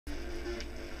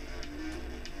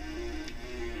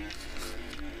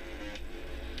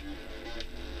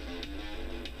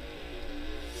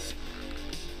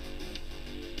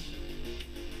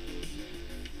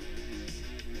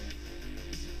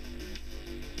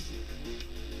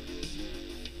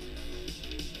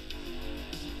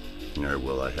Alright,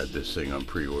 well, I had this thing on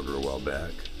pre-order a while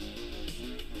back.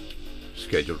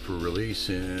 Scheduled for release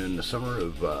in the summer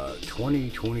of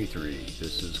 2023.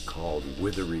 This is called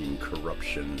Withering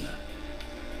Corruption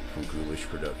from Ghoulish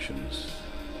Productions.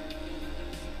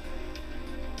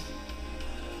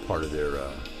 Part of their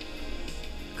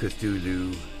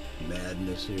Cthulhu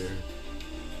madness here.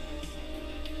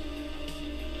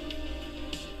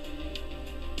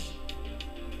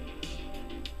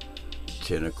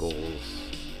 Tentacles,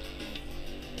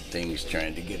 things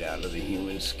trying to get out of the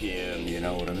human skin, you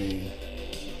know what I mean?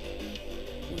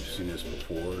 We've seen this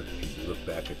before. If you look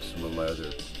back at some of my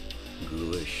other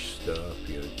ghoulish stuff,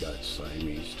 you know, you've got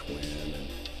Siamese twin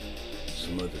and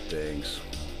some other things.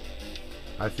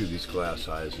 I threw these glass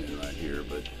eyes in right here,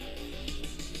 but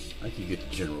I think you get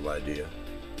the general idea.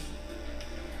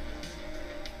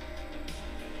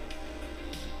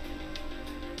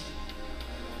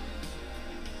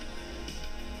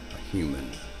 A human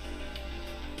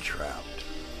trapped.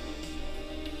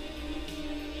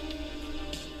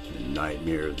 The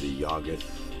nightmare of the Yoggoth,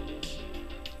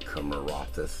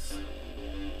 Kamarotheth,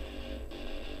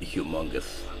 the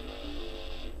Humongous.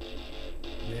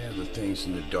 Yeah, the things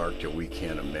in the dark that we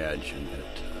can't imagine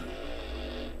that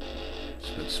it's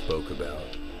been spoke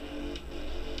about.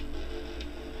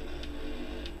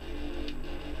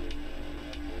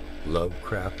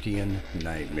 Lovecraftian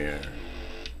nightmare.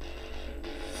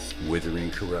 Withering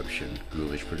Corruption,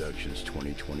 Ghoulish Productions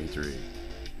 2023.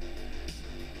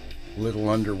 A little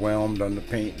underwhelmed on the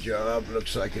paint job.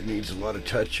 Looks like it needs a lot of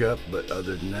touch up, but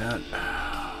other than that,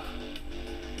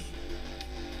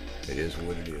 it is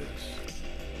what it is.